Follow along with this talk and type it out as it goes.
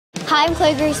Hi, I'm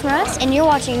Chloe Grace Moretz, and you're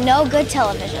watching No Good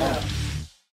Television.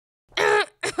 I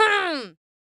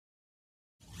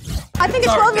think a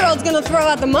 12-year-old's gonna throw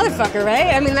out the motherfucker,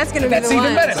 right? I mean, that's gonna be the one. That's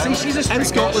even better. See, she's a in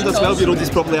Scotland, a 12-year-old is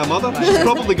probably a mother. She's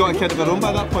probably got a kid of her own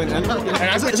by that point.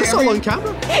 Is this all on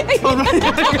camera? Oh,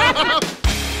 right.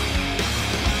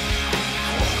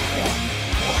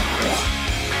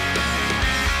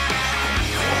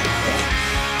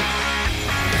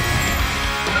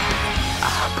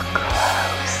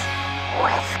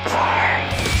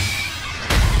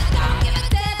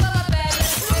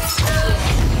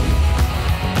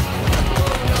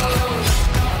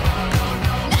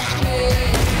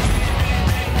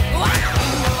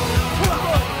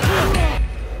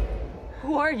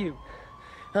 Who are you?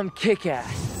 I'm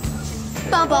Kick-Ass.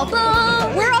 Bum, bum,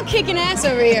 bum. We're all kicking ass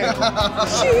over here.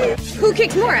 Who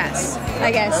kicks more ass,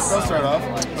 I guess? Let's start off.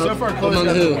 So far, Chloe's Among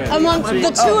got who? the win. Amongst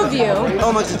the two of you. Oh,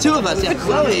 amongst the two of us, yeah.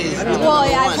 Chloe's. Well,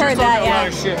 yeah, I've heard that, A lot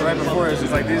of yeah. shit right before us.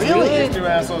 It's like these two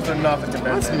assholes are nothing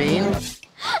compared to me.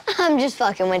 I'm just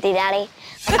fucking with you, Daddy.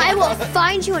 I will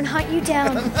find you and hunt you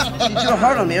down. You were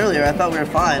hard on me earlier. I thought we were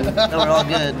fine. That we're all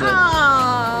good. But...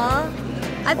 Aww.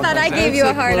 I thought I gave you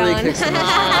a hard on.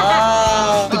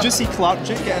 Did you see Clark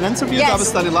Jake get an interview? Yes. I was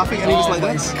standing laughing and he was like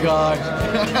this. Oh my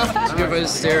god. Do you ever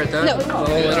stare at that? No. The whole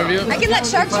interview? I can let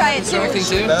Shark try it too.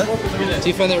 Distracting too? Do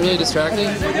you find that really distracting?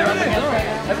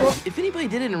 If anybody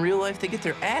did it in real life, they get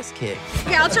their ass kicked.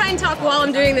 Okay, I'll try and talk while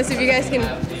I'm doing this if you guys can,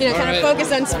 kind of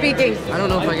focus on speaking. I don't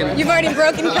know if I can. You've already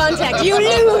broken contact. You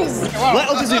lose!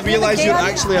 Little does he realise you're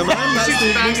actually a man. That's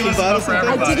the most embarrassing thing.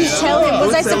 I didn't tell him.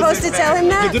 Was I supposed to tell him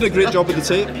You that? did a great job with the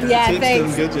tape. Yeah, the tape's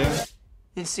thanks. doing good, yeah.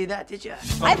 Didn't see that, did you?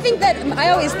 I think that I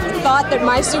always thought that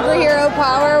my superhero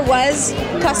power was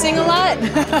cussing a lot.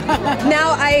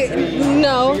 Now I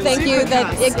know, thank you,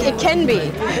 that it can be.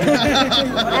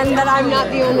 And that I'm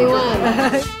not the only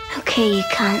one. Okay, you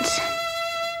cunts.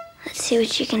 Let's see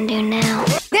what you can do now.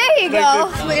 There you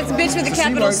go. It's bitch with a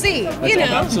capital C, you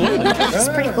know. It's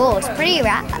pretty cool. It's pretty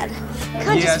rad.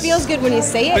 Kind of just feels good when you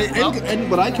say it. But in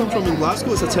where I come from in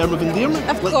Glasgow, it's a term of endearment.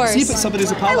 Of Like, course. see if it's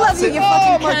somebody's a pal. I love you, say, you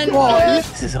oh fucking my cunt. God.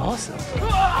 This is awesome.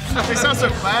 They sound so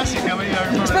classy coming out.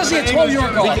 Especially a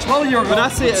 12-year-old girl. A 12-year-old girl When I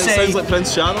say it, would it sounds like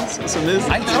Prince Charles. It's amazing.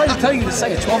 I tried to tell you to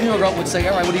say a 12-year-old girl would say,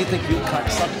 all right, what do you think, you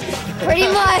cunt? Pretty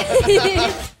much.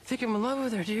 I think I'm in love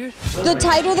with her, dude. The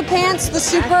tighter the pants, the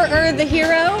super or the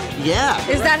hero? Yeah.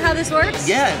 Is that how this works?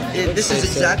 Yeah, this is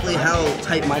exactly how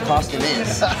tight my costume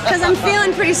is. Because I'm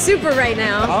feeling pretty super right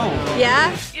now. Oh.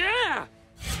 Yeah? Yeah!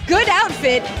 Good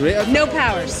outfit, Great outfit. no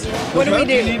powers. What do we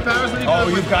Do you do? need powers when you Oh,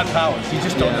 you've got powers. You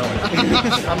just don't know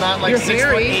it. I'm not like You're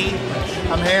 6'8".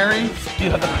 I'm hairy. You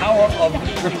have the power of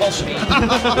repulsion.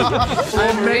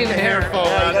 I'm made hair.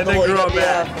 And then grow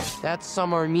back. That's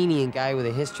some Armenian guy with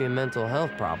a history of mental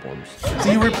health problems.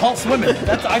 So you repulse women.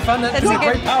 I find that to be a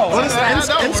great power.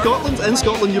 Honestly, in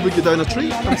Scotland, you would go down a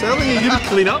tree. I'm telling you, you would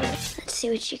clean up. Let's see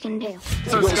what you can do.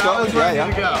 So Go to Scotland's where you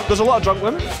need to go. There's a lot of drunk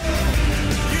women.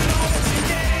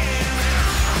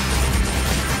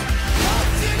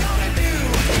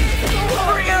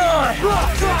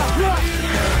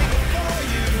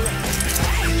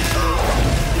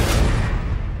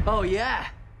 Oh, yeah.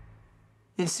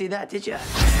 Didn't see that, did you?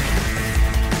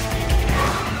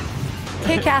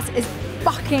 Kick-Ass is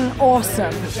fucking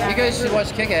awesome. You guys should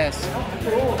watch Kick-Ass.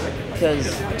 Because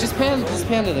just pan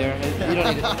to there. You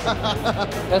don't need it.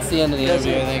 That's the end of the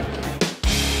interview, I think.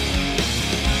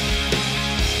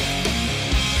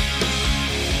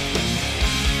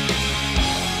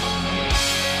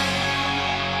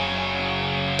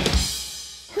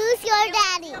 Who's your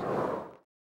daddy?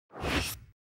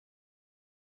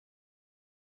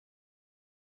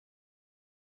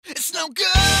 It's no good.